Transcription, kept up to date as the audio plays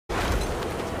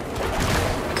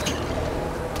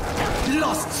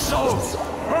Lost souls!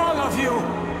 All of you!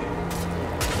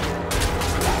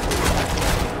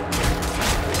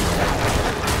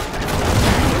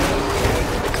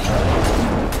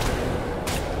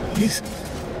 It's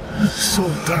so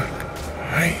dark.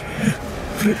 I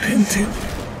repented.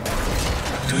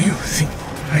 Do you think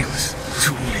I was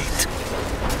too late?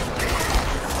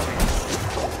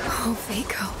 Oh,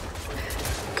 Vago.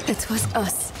 It was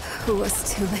us who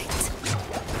was too late.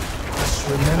 Just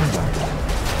remember.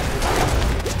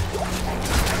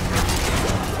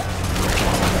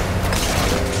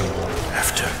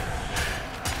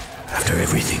 After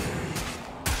everything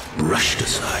brushed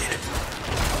aside.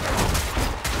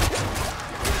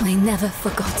 We never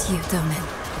forgot you, Domin.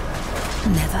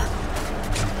 Never.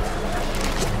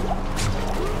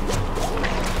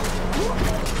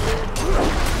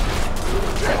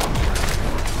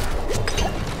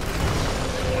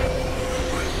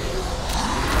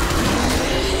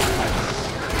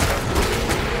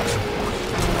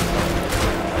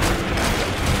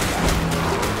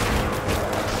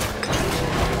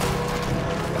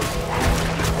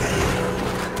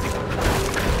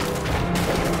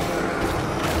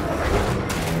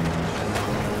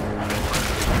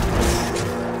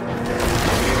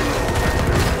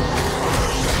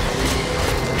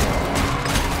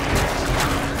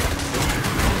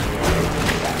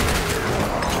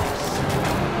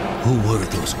 Who were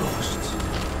those ghosts?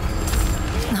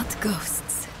 Not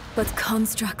ghosts, but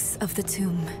constructs of the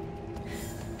tomb.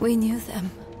 We knew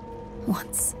them.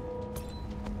 Once.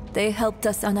 They helped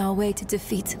us on our way to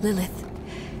defeat Lilith.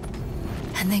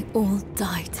 And they all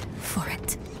died for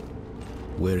it.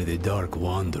 Where the Dark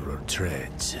Wanderer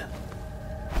treads,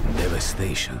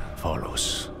 devastation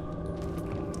follows.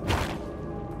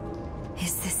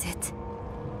 Is this it?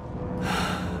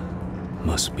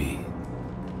 Must be.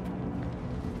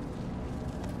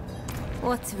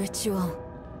 What ritual?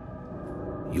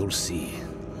 You'll see.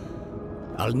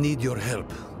 I'll need your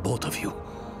help, both of you.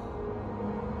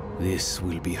 This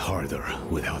will be harder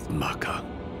without Maka.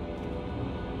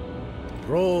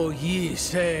 Ro yi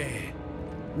se,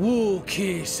 wu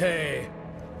ki se,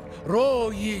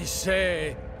 ro yi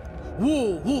se,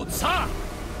 wu ca.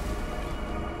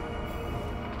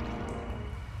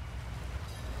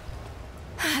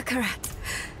 Akarat,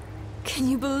 can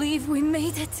you believe we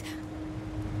made it?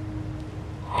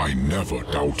 I never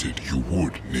doubted you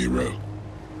would, Nirel.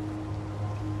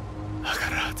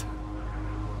 Akarat.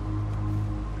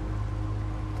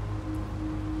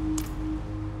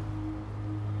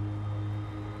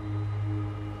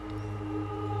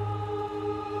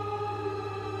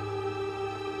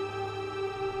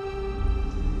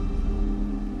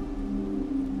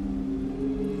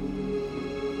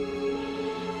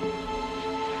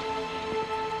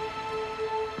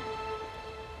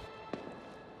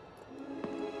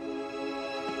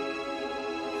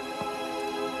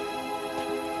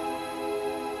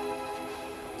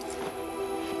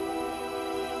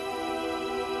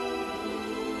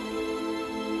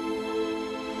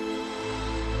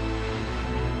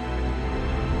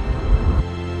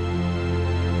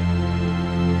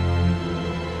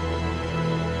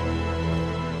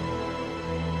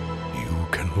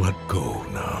 Let go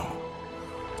now.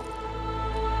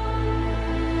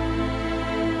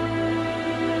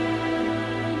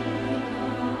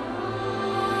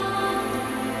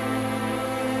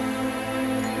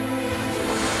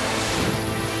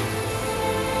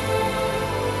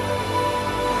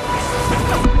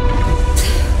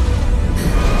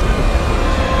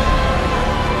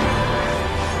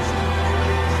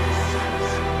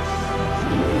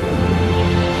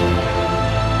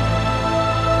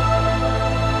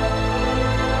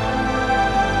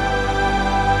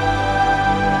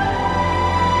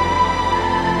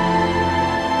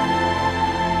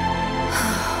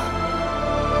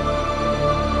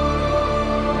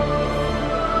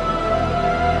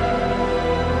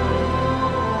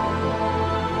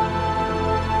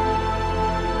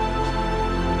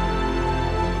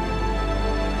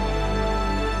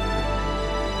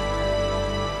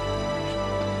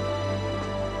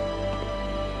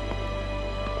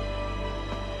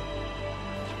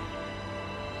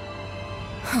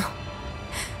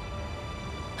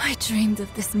 I dreamed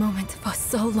of this moment for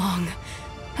so long.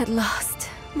 At last,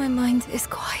 my mind is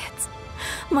quiet.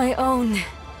 My own.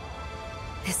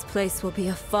 This place will be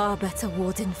a far better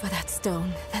warden for that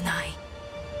stone than I.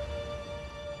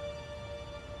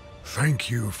 Thank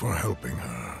you for helping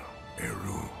her,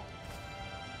 Eru.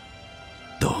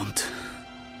 Don't.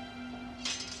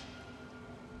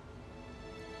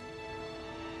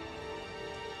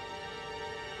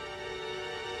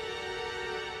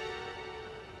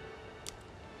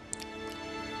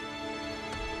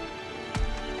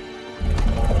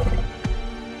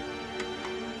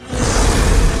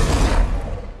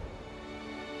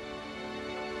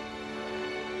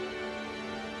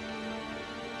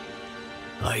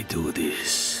 I do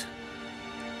this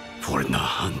for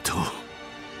Nahanto.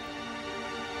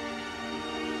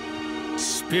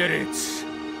 Spirits,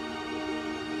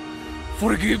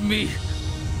 forgive me.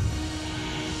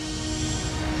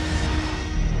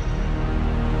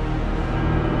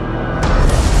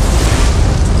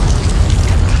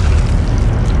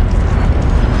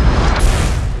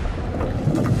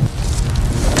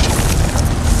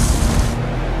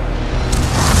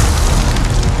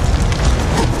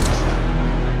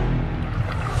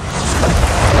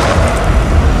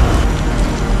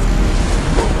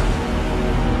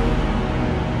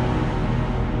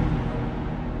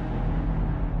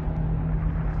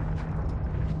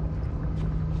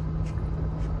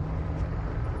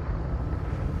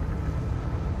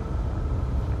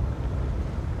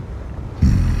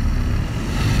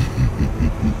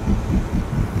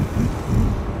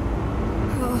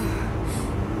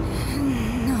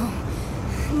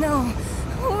 No.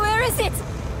 Where is it?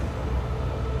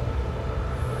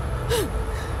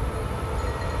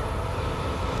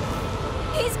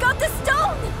 He's got the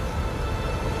stone!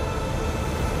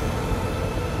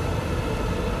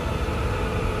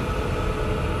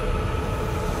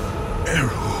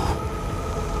 Arrow.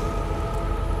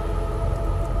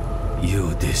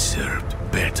 You deserved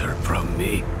better from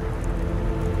me.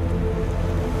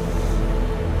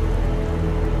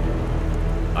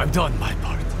 I've done my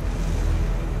part.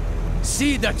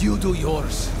 See that you do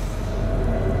yours.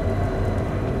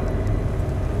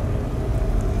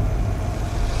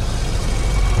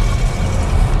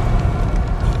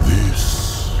 This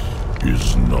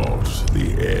is not the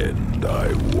end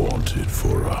I wanted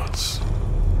for us.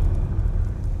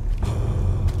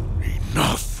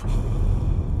 Enough!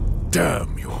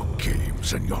 Damn your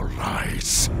games and your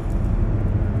lies.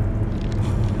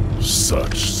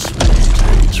 Such sweet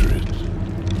hatred.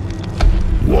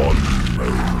 One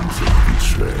moment of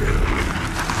betrayal,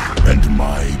 and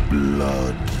my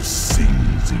blood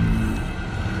sings in you.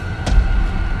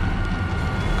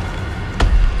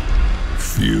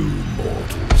 Few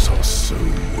mortals are so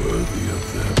worthy of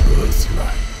their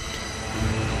birthright.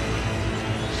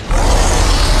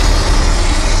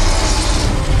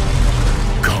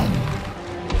 Come,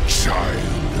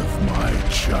 child of my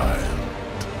child.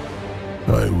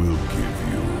 I will give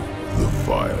you the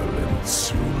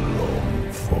violence you long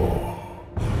for.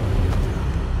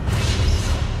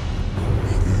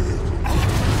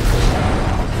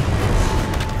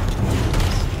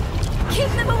 Keep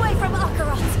them away from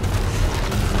Akarat!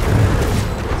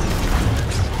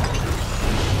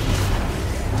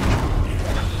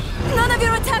 None of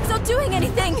your attacks are doing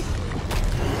anything!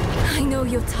 I know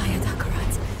you're tired,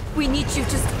 Akarat. We need you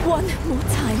just one more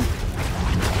time.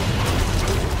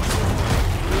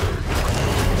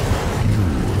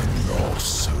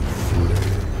 So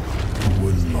fled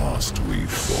when last we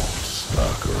fought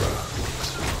Akarat.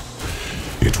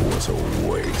 It was a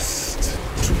waste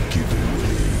to give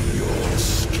away your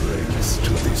strength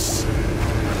to this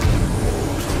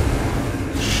mortal.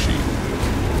 She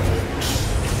brought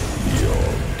your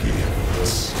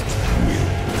gifts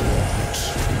will brought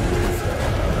with her.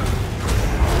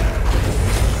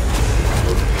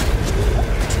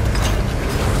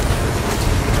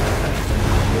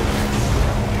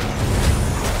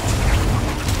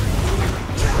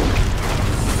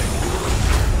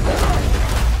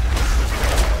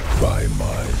 By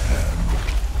my hand,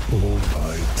 or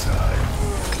by time,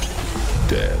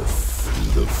 death is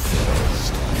the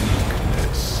first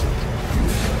weakness of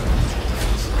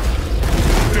humans.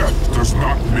 Death does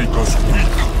not make us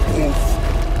weak, Wolf.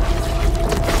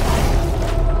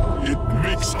 It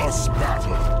makes us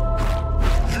matter.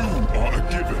 You are a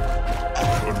given,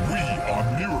 but we are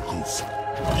miracles,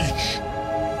 each.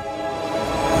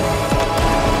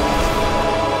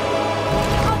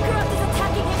 Akarat is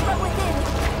attacking him from within!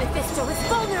 Mephisto is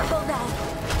vulnerable now!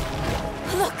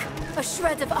 Look! A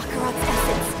shred of Akarat's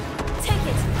essence! Take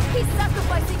it! He's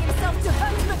sacrificing himself to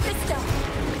hurt Mephisto!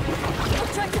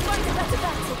 I'll try to find a better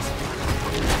vantage!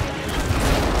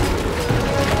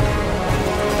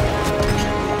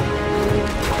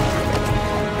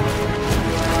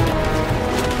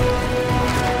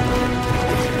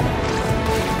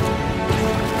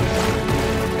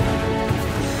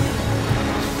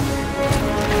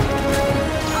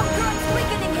 Akarat's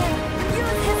weakening him!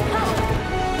 Use his power!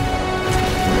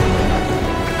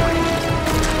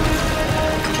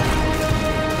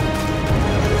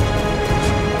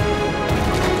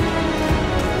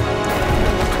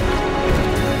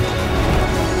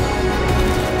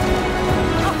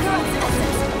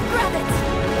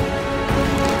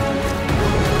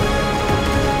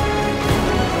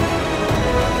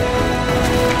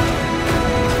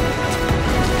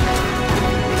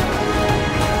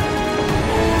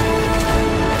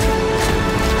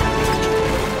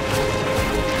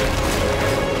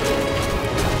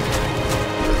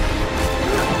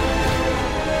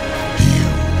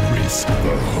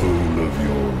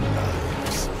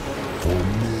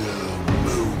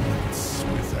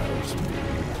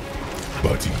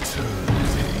 But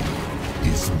eternity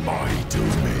is my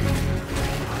domain.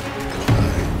 I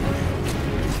will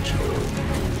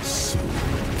return soon.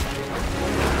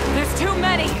 There's too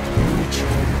many! Which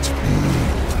will it be,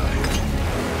 Lion?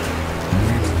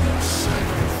 Will you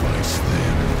sacrifice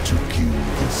them to kill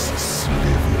this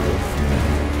sliver of me?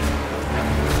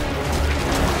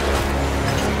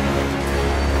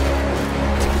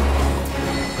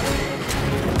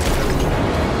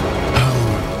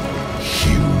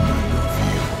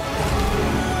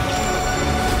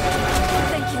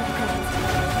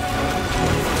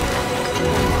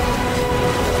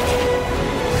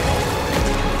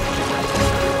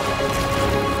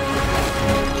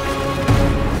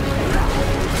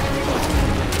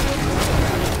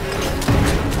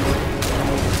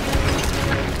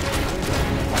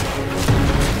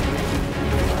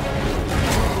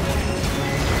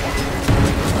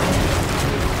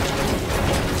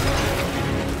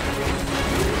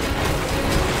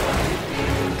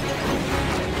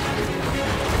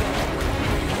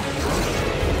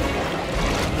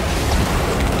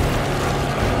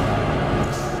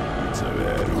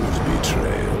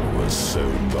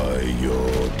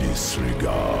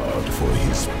 Disregard for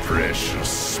his precious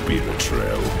spirit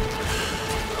realm.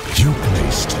 You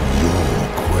placed your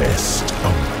quest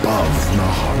above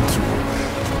Nahantu,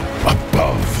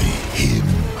 above him.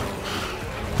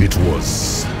 It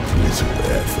was little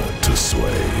effort to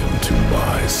sway him to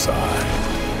my side.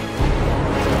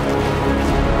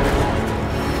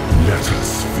 Let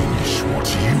us finish what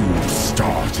you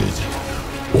started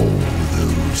all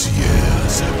those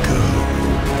years ago.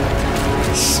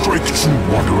 Strike true,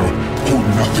 Wanderer. Hold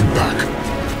nothing back.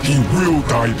 He will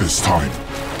die this time,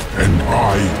 and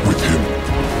I with him.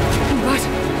 What?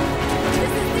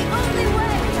 This is the only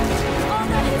way! All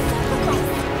that is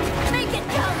sacrifice! Make it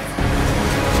count!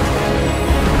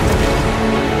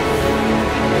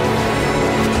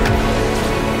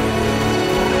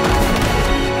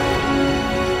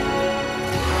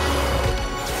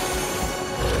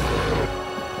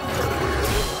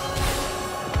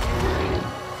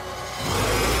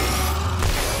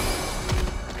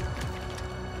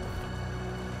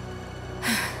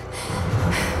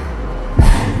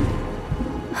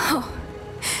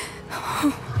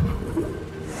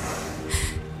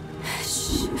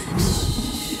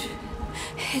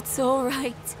 It's all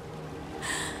right.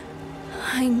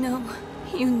 I know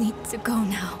you need to go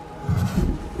now.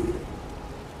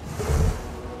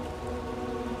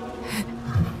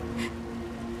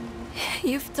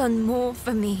 You've done more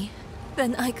for me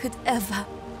than I could ever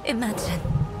imagine.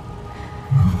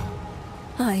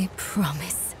 I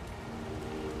promise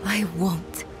I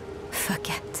won't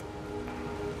forget.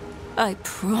 I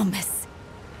promise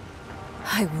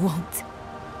I won't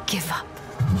give up.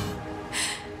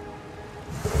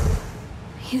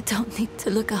 You don't need to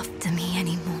look after me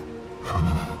anymore.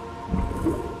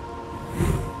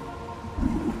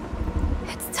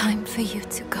 It's time for you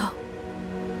to go.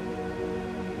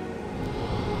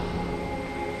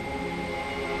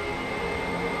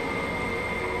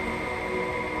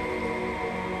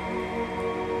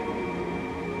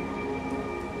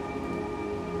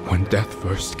 When death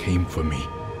first came for me,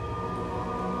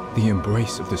 the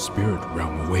embrace of the spirit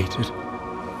realm awaited.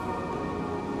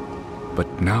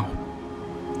 But now,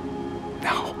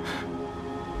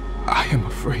 I am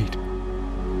afraid.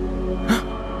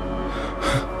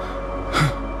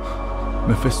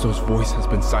 Mephisto's voice has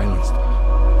been silenced,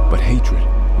 but hatred,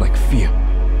 like fear,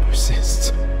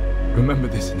 persists. Remember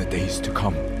this in the days to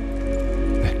come,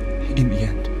 that in the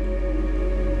end,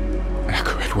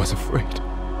 Akaret was afraid.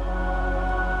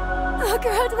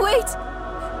 Akaret, wait!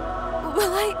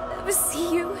 Will I ever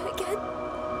see you again?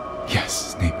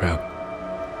 Yes, Nebrel.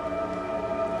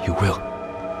 You will.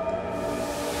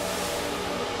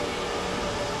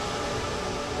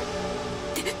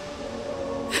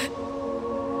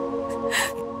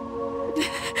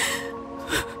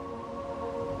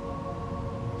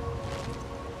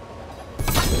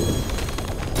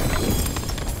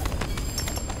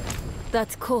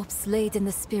 That corpse laid in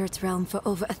the spirit realm for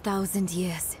over 1,000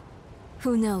 years.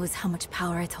 Who knows how much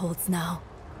power it holds now?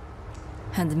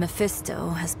 And Mephisto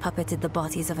has puppeted the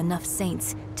bodies of enough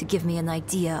saints to give me an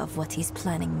idea of what he's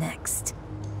planning next.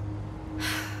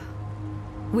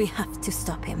 We have to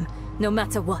stop him, no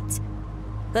matter what.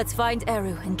 Let's find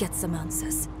Eru and get some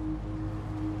answers.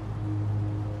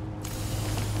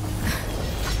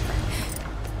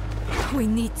 We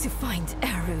need to find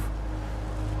Eru.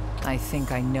 I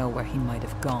think I know where he might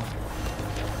have gone.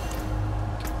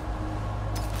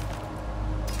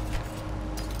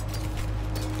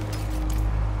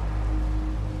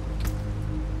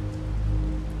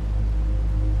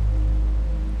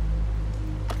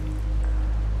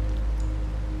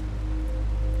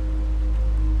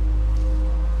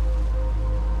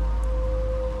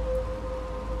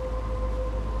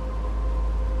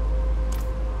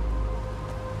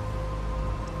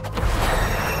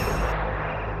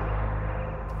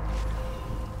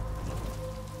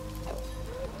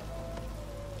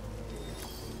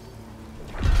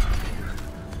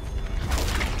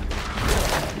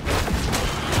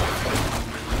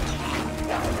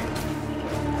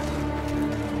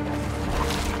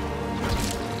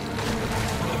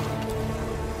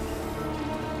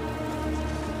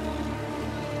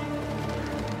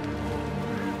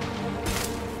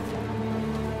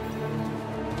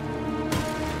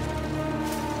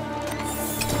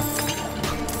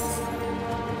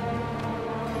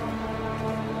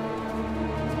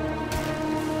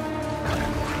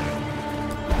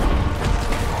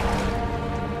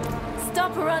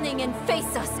 running and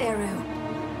face us, Eru.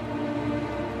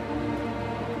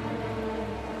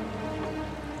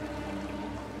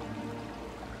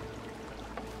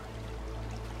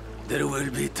 There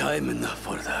will be time enough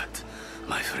for that,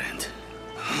 my friend.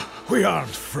 We aren't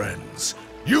friends.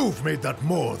 You've made that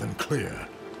more than clear.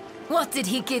 What did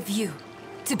he give you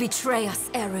to betray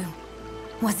us, Eru?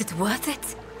 Was it worth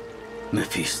it?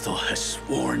 Mephisto has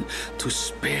sworn to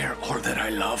spare all that I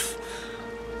love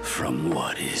from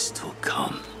what is to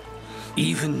come.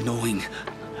 Even knowing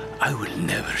I will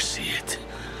never see it,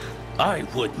 I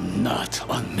would not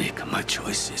unmake my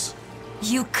choices.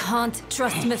 You can't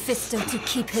trust Mephisto to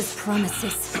keep his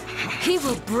promises. He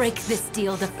will break this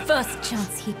deal the first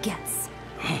chance he gets.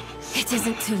 It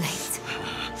isn't too late.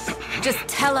 Just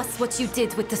tell us what you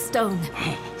did with the stone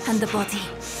and the body.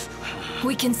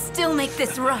 We can still make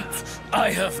this right. I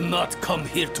have not come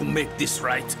here to make this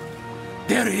right.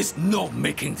 There is no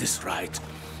making this right.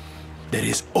 There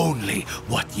is only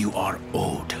what you are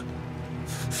owed.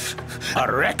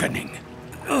 A reckoning.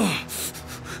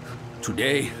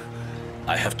 Today,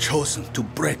 I have chosen to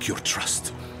break your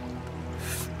trust.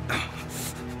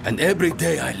 And every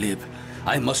day I live,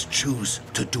 I must choose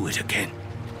to do it again.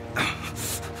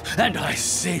 And I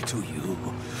say to you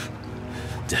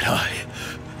that I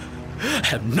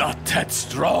am not that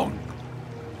strong.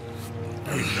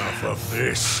 Enough of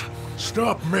this.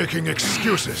 Stop making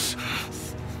excuses.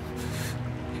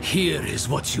 Here is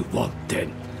what you want,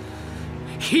 then.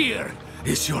 Here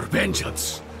is your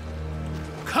vengeance.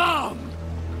 Come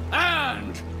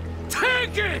and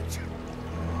take it!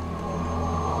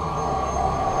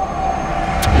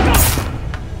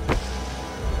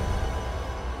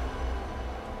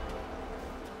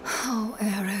 Oh,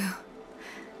 Eru.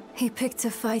 He picked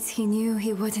a fight he knew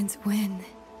he wouldn't win.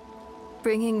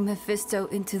 Bringing Mephisto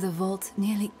into the vault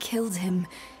nearly killed him.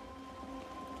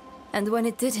 And when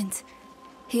it didn't,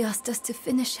 he asked us to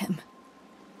finish him.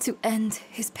 To end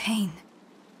his pain.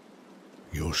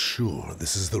 You're sure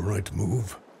this is the right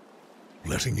move?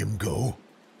 Letting him go?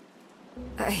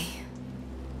 I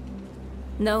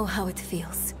know how it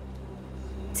feels.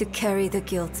 To carry the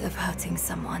guilt of hurting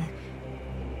someone.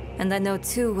 And I know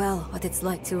too well what it's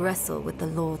like to wrestle with the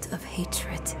Lord of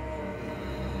Hatred.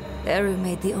 Eru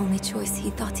made the only choice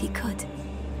he thought he could.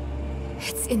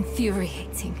 It's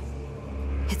infuriating.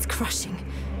 It's crushing.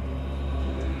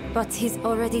 But he's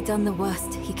already done the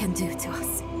worst he can do to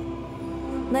us.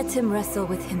 Let him wrestle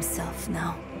with himself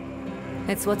now.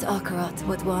 It's what Akarat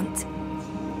would want.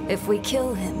 If we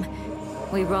kill him,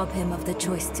 we rob him of the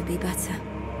choice to be better.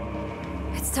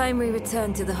 It's time we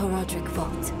return to the Horadric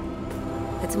Vault.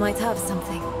 It might have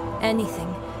something,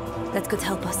 anything, that could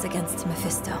help us against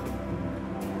Mephisto.